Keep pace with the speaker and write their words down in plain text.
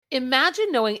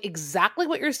Imagine knowing exactly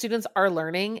what your students are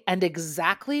learning and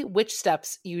exactly which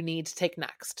steps you need to take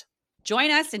next. Join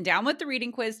us in Down with the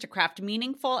Reading Quiz to craft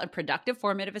meaningful and productive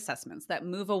formative assessments that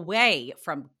move away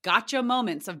from gotcha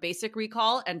moments of basic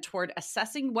recall and toward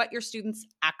assessing what your students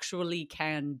actually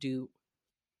can do.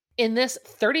 In this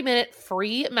 30-minute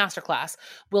free masterclass,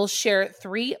 we'll share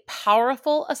 3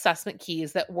 powerful assessment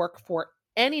keys that work for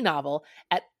any novel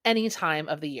at any time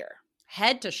of the year.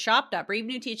 Head to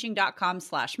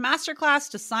shop.bravenewteaching.com/masterclass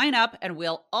to sign up, and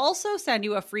we'll also send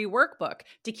you a free workbook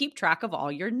to keep track of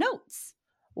all your notes.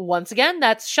 Once again,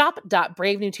 that's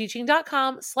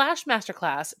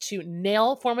shop.bravenewteaching.com/masterclass to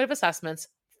nail formative assessments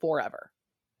forever.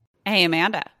 Hey,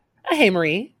 Amanda. Hey,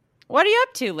 Marie. What are you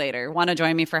up to later? Want to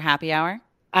join me for happy hour?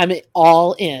 I'm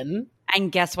all in. And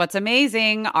guess what's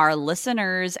amazing? Our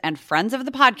listeners and friends of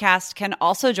the podcast can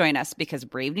also join us because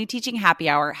Brave New Teaching Happy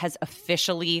Hour has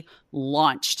officially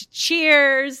launched.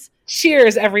 Cheers!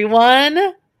 Cheers, everyone.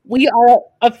 We are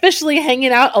officially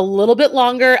hanging out a little bit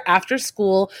longer after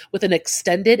school with an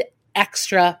extended,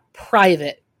 extra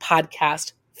private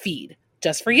podcast feed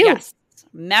just for you. Yes.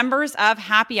 Members of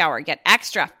Happy Hour get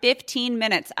extra 15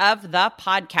 minutes of the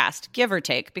podcast, give or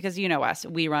take, because you know us,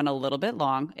 we run a little bit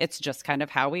long. It's just kind of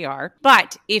how we are.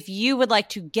 But if you would like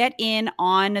to get in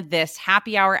on this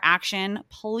Happy Hour action,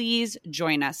 please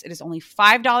join us. It is only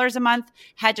 $5 a month.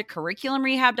 Head to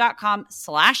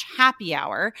curriculumrehab.com/happy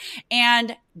hour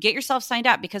and get yourself signed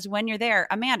up, because when you're there,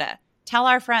 Amanda, tell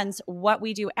our friends what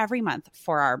we do every month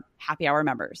for our Happy Hour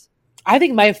members. I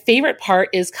think my favorite part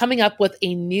is coming up with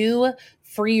a new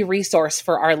free resource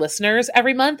for our listeners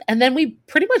every month. And then we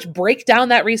pretty much break down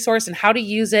that resource and how to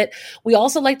use it. We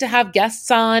also like to have guests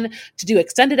on to do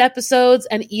extended episodes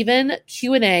and even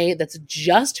Q&A that's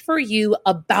just for you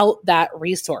about that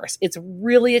resource. It's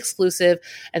really exclusive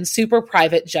and super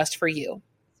private just for you.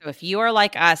 So if you are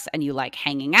like us and you like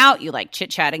hanging out, you like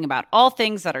chit-chatting about all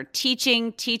things that are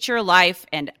teaching, teacher life,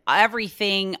 and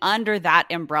everything under that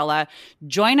umbrella,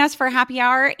 join us for Happy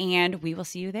Hour and we will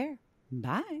see you there.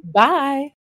 Bye.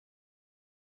 Bye.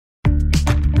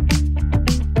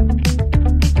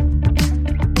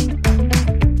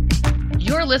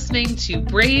 You're listening to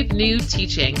Brave New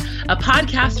Teaching, a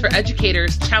podcast for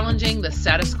educators challenging the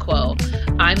status quo.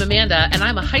 I'm Amanda, and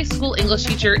I'm a high school English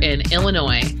teacher in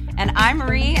Illinois. And I'm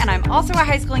Marie, and I'm also a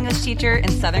high school English teacher in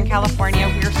Southern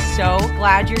California. We're so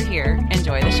glad you're here.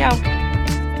 Enjoy the show.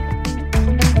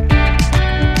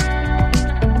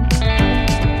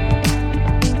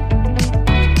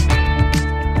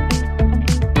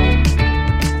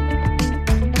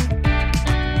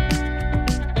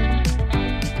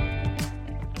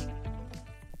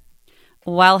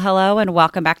 Well, hello, and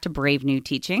welcome back to Brave New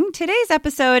Teaching. Today's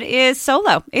episode is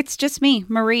solo. It's just me,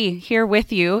 Marie, here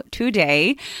with you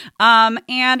today.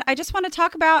 And I just want to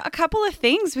talk about a couple of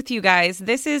things with you guys.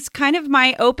 This is kind of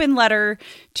my open letter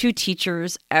to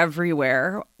teachers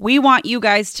everywhere. We want you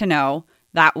guys to know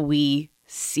that we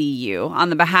see you.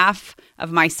 On the behalf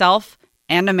of myself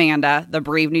and Amanda, the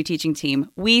Brave New Teaching team,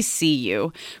 we see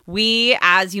you. We,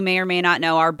 as you may or may not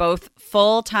know, are both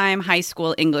full-time high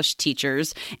school English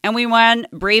teachers, and we run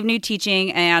Brave New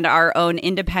Teaching and our own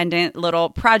independent little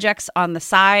projects on the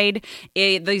side.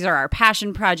 These are our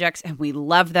passion projects, and we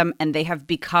love them, and they have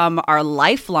become our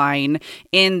lifeline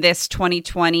in this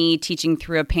 2020 teaching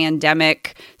through a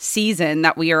pandemic season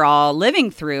that we are all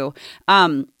living through.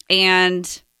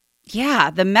 Yeah,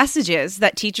 the messages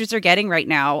that teachers are getting right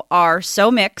now are so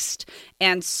mixed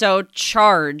and so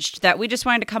charged that we just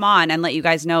wanted to come on and let you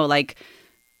guys know, like,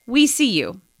 we see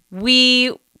you.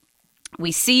 We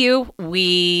see you.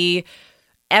 We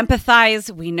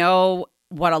empathize. We know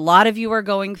what a lot of you are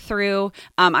going through.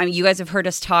 You guys have heard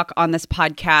us talk on this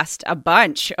podcast a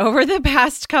bunch over the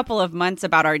past couple of months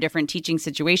about our different teaching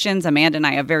situations. Amanda and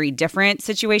I have very different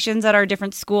situations at our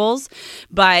different schools,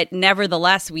 but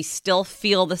nevertheless, we still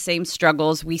feel the same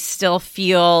struggles. We still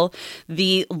feel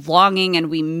the longing, and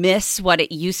we miss what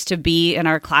it used to be in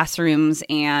our classrooms,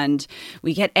 and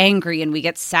we get angry and we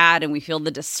get sad and we feel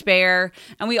the despair,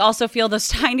 and we also feel those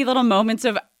tiny little moments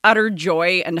of utter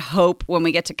joy and hope when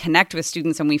we get to connect with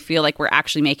students and we feel like we're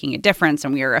actually making a difference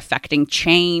and we are affecting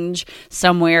change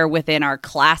somewhere within our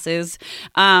classes.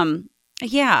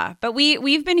 But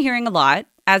we've been hearing a lot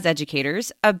as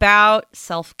educators about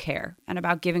self-care and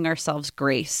about giving ourselves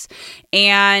grace.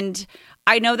 And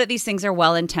I know that these things are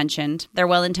well-intentioned. They're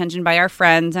well-intentioned by our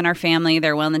friends and our family.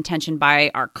 They're well-intentioned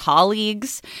by our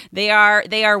colleagues. They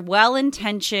are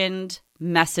well-intentioned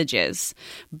messages.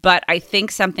 But I think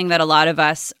something that a lot of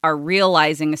us are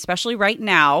realizing, especially right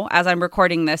now, as I'm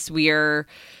recording this,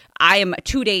 I am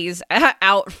 2 days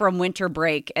out from winter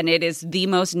break, and it is the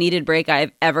most needed break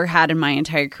I've ever had in my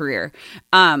entire career.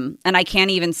 And I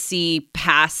can't even see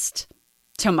past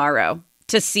tomorrow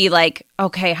to see like,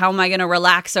 okay, how am I going to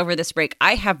relax over this break?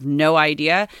 I have no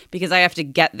idea because I have to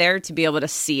get there to be able to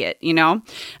see it, you know?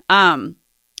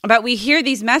 But we hear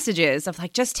these messages of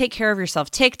like, just take care of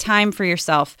yourself, take time for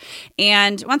yourself.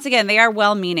 And once again, they are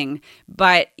well-meaning,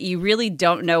 but you really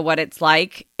don't know what it's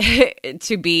like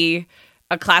to be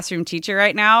a classroom teacher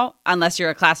right now, unless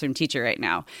you're a classroom teacher right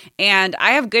now. And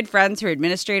I have good friends who are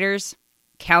administrators,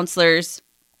 counselors,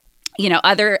 you know,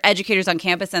 other educators on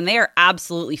campus, and they are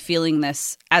absolutely feeling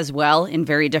this as well in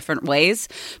very different ways.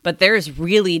 But there's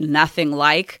really nothing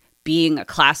like being a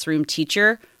classroom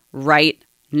teacher right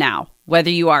now.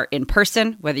 Whether you are in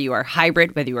person, whether you are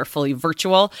hybrid, whether you are fully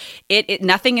virtual,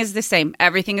 nothing is the same.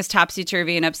 Everything is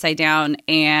topsy-turvy and upside down.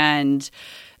 And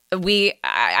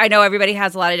I know everybody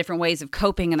has a lot of different ways of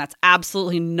coping, and that's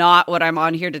absolutely not what I'm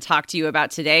on here to talk to you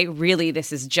about today. Really,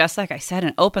 this is just, like I said,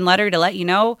 an open letter to let you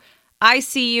know, I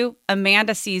see you,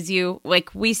 Amanda sees you,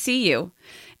 like we see you.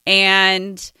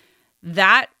 And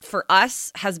that for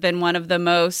us has been one of the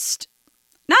most,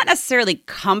 not necessarily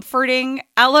comforting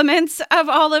elements of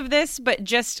all of this, but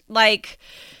just like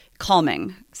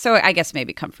calming. So I guess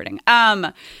maybe comforting.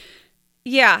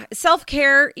 Yeah,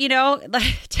 self-care, you know,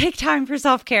 take time for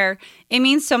self-care. It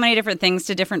means so many different things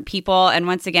to different people. And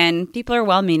once again, people are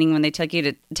well-meaning when they tell you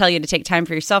to take time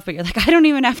for yourself, but you're like, I don't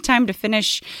even have time to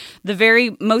finish the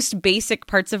very most basic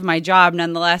parts of my job.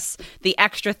 Nonetheless, the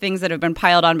extra things that have been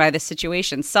piled on by this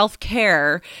situation.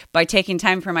 Self-care by taking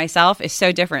time for myself is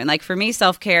so different. Like for me,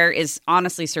 self-care is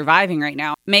honestly surviving right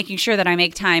now, making sure that I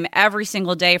make time every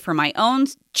single day for my own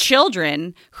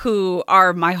children who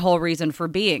are my whole reason for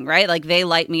being, right? Like they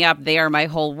light me up. They are my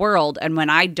whole world. And when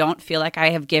I don't feel like I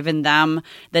have given them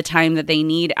the time that they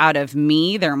need out of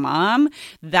me, their mom,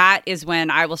 that is when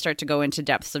I will start to go into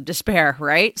depths of despair,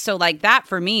 right? So like that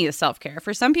for me is self-care.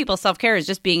 For some people, self-care is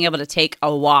just being able to take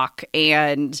a walk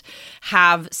and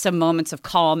have some moments of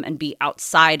calm and be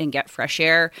outside and get fresh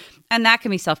air. And that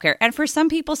can be self-care. And for some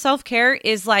people, self-care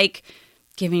is like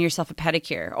giving yourself a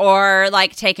pedicure or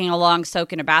like taking a long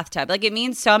soak in a bathtub. Like it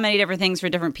means so many different things for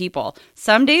different people.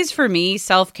 Some days for me,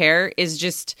 self-care is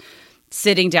just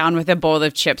sitting down with a bowl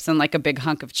of chips and like a big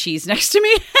hunk of cheese next to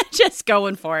me, just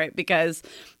going for it because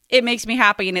it makes me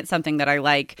happy and it's something that I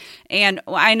like. And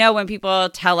I know when people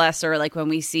tell us or like when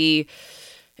we see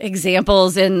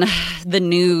examples in the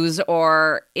news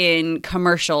or in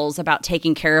commercials about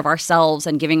taking care of ourselves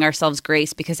and giving ourselves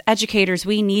grace, because educators,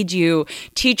 we need you.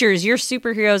 Teachers, you're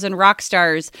superheroes and rock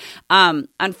stars.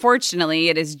 Unfortunately,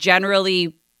 it is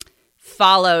generally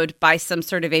followed by some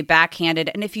sort of a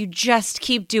backhanded, and if you just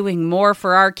keep doing more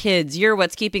for our kids, you're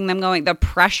what's keeping them going. The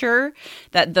pressure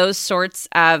that those sorts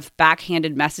of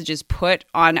backhanded messages put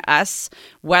on us,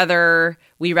 whether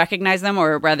we recognize them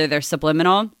or whether they're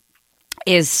subliminal,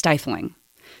 is stifling.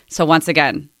 So once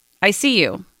again, I see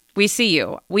you. We see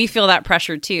you. We feel that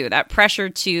pressure too. That pressure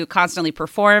to constantly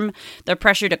perform, the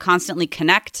pressure to constantly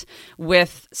connect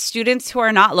with students who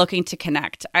are not looking to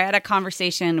connect. I had a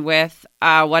conversation with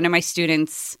one of my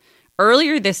students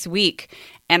earlier this week,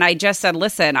 and I just said,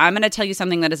 listen, I'm going to tell you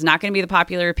something that is not going to be the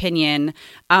popular opinion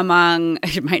among,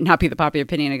 it might not be the popular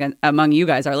opinion among you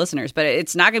guys, our listeners, but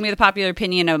it's not going to be the popular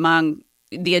opinion among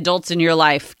the adults in your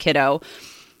life, kiddo.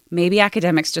 Maybe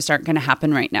academics just aren't going to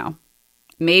happen right now.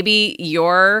 Maybe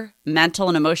your mental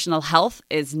and emotional health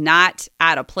is not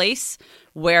at a place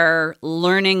where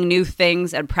learning new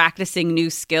things and practicing new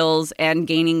skills and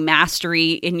gaining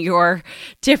mastery in your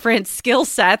different skill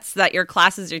sets that your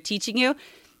classes are teaching you,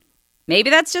 maybe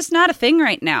that's just not a thing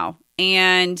right now.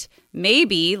 And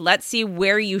maybe let's see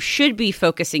where you should be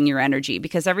focusing your energy,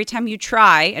 because every time you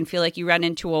try and feel like you run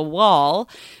into a wall,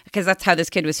 because that's how this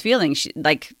kid was feeling.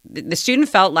 Like the student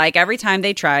felt like every time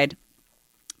they tried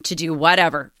to do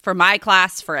whatever, for my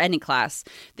class, for any class,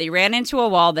 they ran into a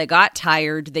wall, they got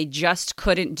tired, they just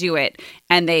couldn't do it,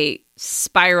 and they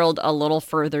spiraled a little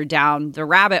further down the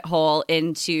rabbit hole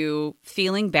into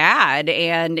feeling bad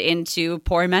and into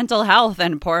poor mental health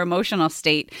and poor emotional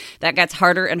state that gets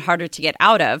harder and harder to get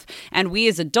out of. And we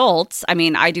as adults, I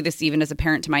mean, I do this even as a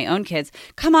parent to my own kids.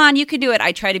 Come on, you can do it.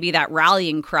 I try to be that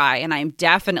rallying cry, and I'm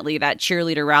definitely that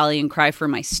cheerleader rallying cry for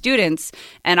my students.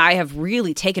 And I have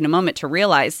really taken a moment to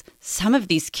realize some of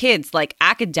these kids, like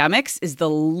academics is the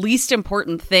least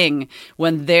important thing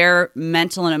when their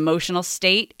mental and emotional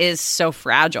state is so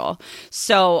fragile.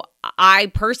 So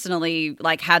I personally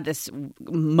like had this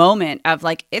moment of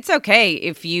like, it's okay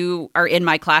if you are in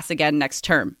my class again next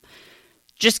term.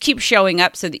 just keep showing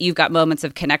up so that you've got moments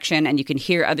of connection and you can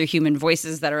hear other human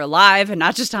voices that are alive and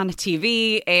not just on a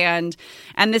TV. And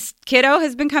this kiddo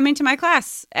has been coming to my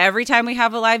class. Every time we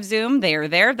have a live Zoom, they are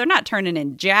there. They're not turning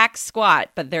in jack squat,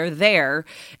 but they're there.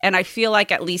 And I feel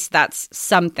like at least that's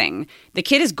something. The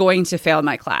kid is going to fail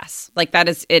my class. Like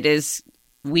it is.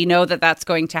 We know that that's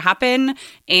going to happen.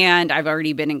 And I've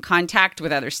already been in contact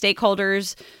with other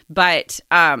stakeholders. But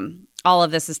all of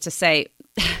this is to say,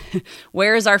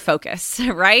 where is our focus,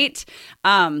 right?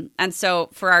 And so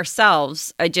for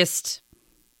ourselves,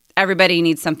 everybody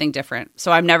needs something different.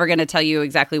 So I'm never going to tell you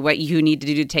exactly what you need to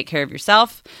do to take care of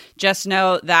yourself. Just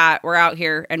know that we're out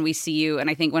here and we see you. And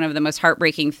I think one of the most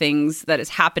heartbreaking things that is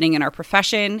happening in our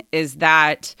profession is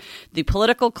that the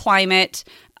political climate,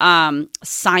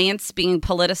 science being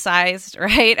politicized,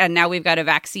 right? And now we've got a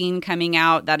vaccine coming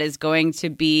out that is going to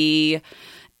be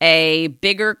a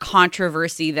bigger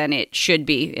controversy than it should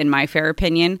be, in my fair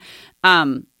opinion.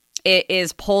 It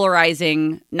is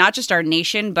polarizing not just our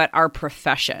nation, but our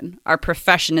profession. Our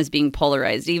profession is being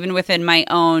polarized. Even within my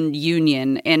own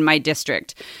union in my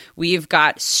district, we've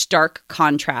got stark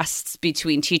contrasts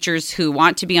between teachers who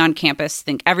want to be on campus,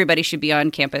 think everybody should be on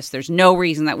campus. There's no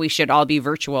reason that we should all be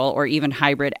virtual or even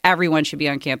hybrid. Everyone should be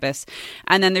on campus.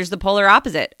 And then there's the polar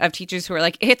opposite of teachers who are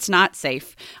like, it's not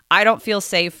safe. I don't feel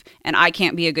safe, and I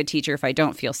can't be a good teacher if I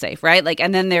don't feel safe, right? Like,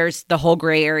 and then there's the whole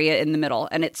gray area in the middle.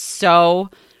 And it's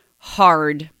so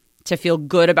hard to feel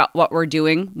good about what we're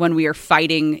doing when we are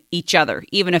fighting each other,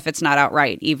 even if it's not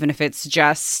outright, even if it's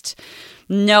just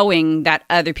knowing that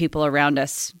other people around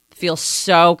us feel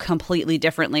so completely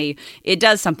differently. It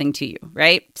does something to you,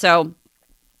 right? So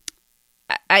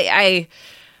I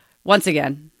once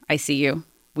again, I see you.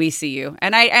 We see you.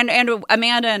 And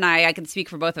Amanda and I can speak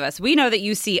for both of us. We know that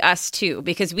you see us too,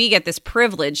 because we get this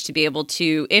privilege to be able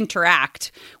to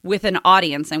interact with an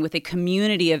audience and with a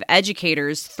community of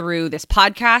educators through this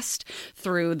podcast,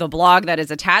 through the blog that is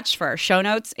attached for our show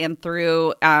notes, and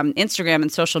through Instagram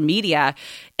and social media.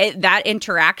 That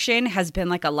interaction has been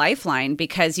like a lifeline,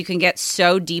 because you can get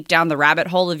so deep down the rabbit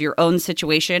hole of your own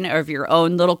situation or of your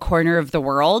own little corner of the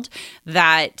world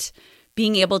that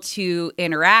being able to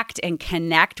interact and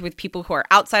connect with people who are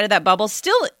outside of that bubble,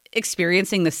 still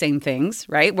experiencing the same things,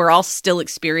 right? We're all still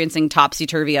experiencing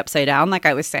topsy-turvy, upside down, like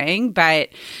I was saying, but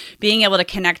being able to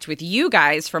connect with you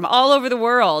guys from all over the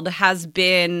world has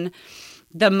been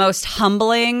the most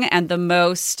humbling and the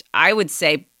most, I would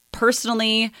say,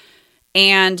 personally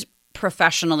and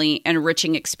professionally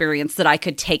enriching experience that I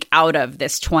could take out of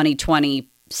this 2020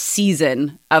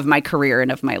 season of my career and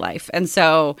of my life. And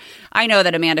so I know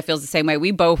that Amanda feels the same way.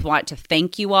 We both want to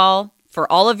thank you all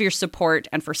for all of your support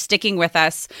and for sticking with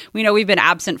us. We know we've been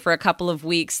absent for a couple of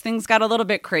weeks. Things got a little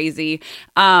bit crazy.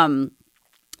 In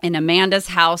Amanda's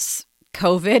house,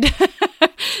 COVID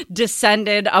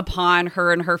descended upon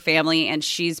her and her family, and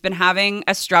she's been having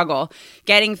a struggle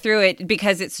getting through it,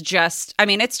 because it's just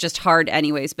hard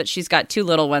anyways, but she's got 2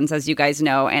 little ones, as you guys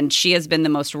know, and she has been the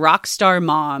most rock star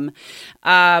mom,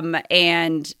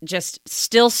 and just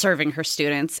still serving her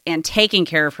students and taking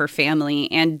care of her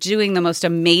family and doing the most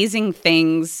amazing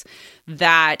things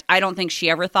that I don't think she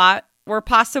ever thought were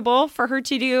possible for her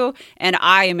to do. And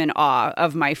I am in awe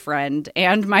of my friend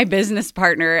and my business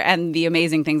partner and the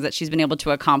amazing things that she's been able to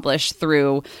accomplish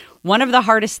through one of the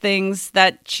hardest things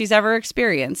that she's ever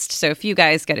experienced. So if you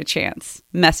guys get a chance,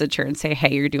 message her and say,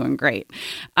 hey, you're doing great.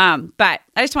 But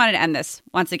I just wanted to end this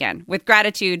once again with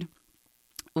gratitude.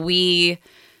 We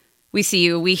see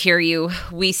you, we hear you,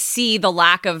 we see the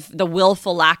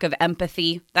willful lack of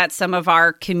empathy that some of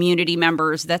our community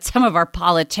members, that some of our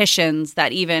politicians,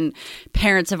 that even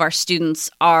parents of our students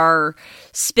are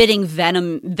spitting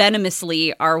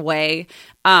venomously our way.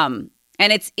 And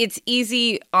it's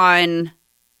easy on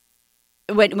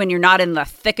when you're not in the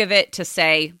thick of it to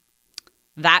say,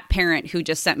 that parent who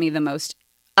just sent me the most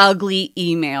ugly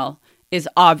email is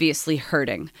obviously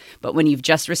hurting. But when you've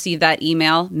just received that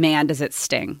email, man, does it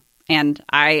sting. And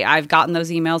I've gotten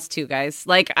those emails too, guys.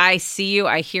 Like, I see you,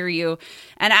 I hear you.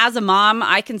 And as a mom,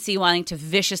 I can see wanting to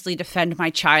viciously defend my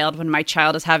child when my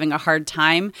child is having a hard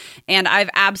time. And I've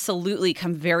absolutely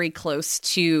come very close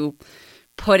to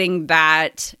putting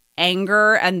that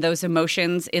anger and those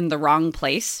emotions in the wrong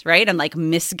place, right? And like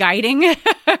misguiding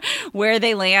where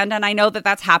they land. And I know that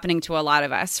that's happening to a lot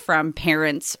of us, from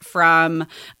parents, from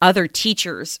other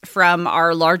teachers, from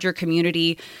our larger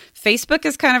community. Facebook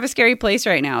is kind of a scary place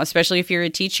right now, especially if you're a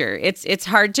teacher. It's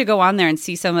hard to go on there and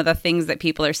see some of the things that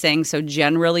people are saying so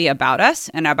generally about us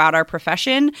and about our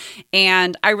profession.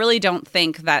 And I really don't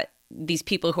think that these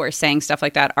people who are saying stuff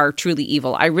like that are truly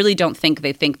evil. I really don't think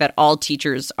they think that all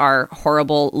teachers are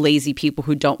horrible, lazy people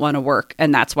who don't want to work,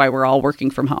 and that's why we're all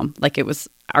working from home. Like, it was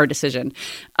our decision.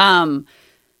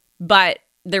 But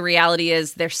the reality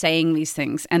is they're saying these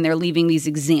things and they're leaving these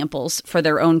examples for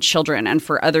their own children and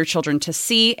for other children to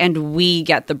see, and we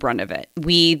get the brunt of it.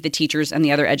 We, the teachers and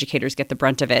the other educators, get the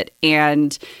brunt of it.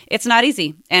 And it's not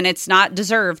easy and it's not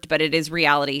deserved, but it is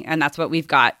reality, and that's what we've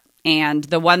got. And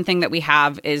the one thing that we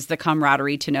have is the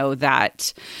camaraderie to know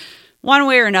that one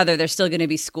way or another, there's still going to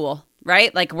be school,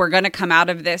 right? Like, we're going to come out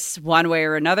of this one way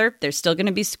or another. There's still going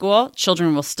to be school.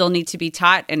 Children will still need to be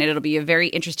taught. And it'll be a very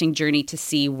interesting journey to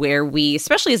see where we,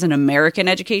 especially as an American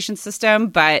education system,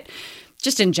 but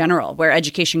just in general, where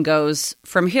education goes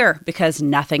from here, because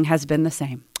nothing has been the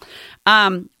same.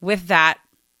 With that,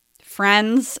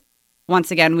 friends,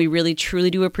 once again, we really, truly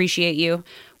do appreciate you.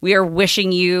 We are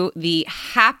wishing you the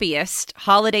happiest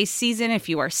holiday season if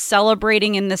you are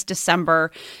celebrating in this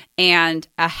December, and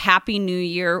a happy new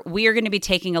year. We are going to be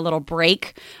taking a little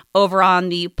break over on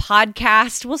the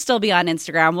podcast. We'll still be on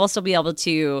Instagram. We'll still be able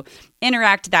to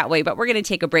interact that way, but we're going to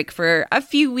take a break for a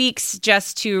few weeks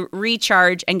just to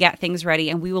recharge and get things ready.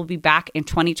 And we will be back in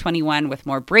 2021 with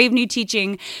more Brave New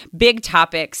Teaching, big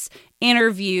topics,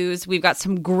 interviews. We've got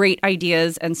some great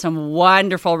ideas and some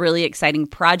wonderful, really exciting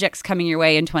projects coming your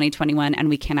way in 2021, and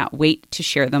we cannot wait to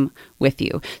share them with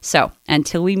you. So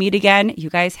until we meet again, you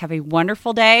guys have a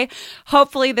wonderful day.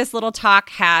 Hopefully this little talk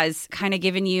has kind of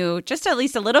given you just at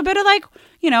least a little bit of, like,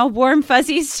 you know, warm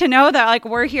fuzzies to know that, like,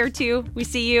 we're here too. We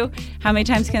see you. How many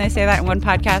times can I say that in one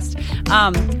podcast?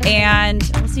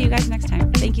 And we'll see you guys next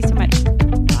time. Thank you so much.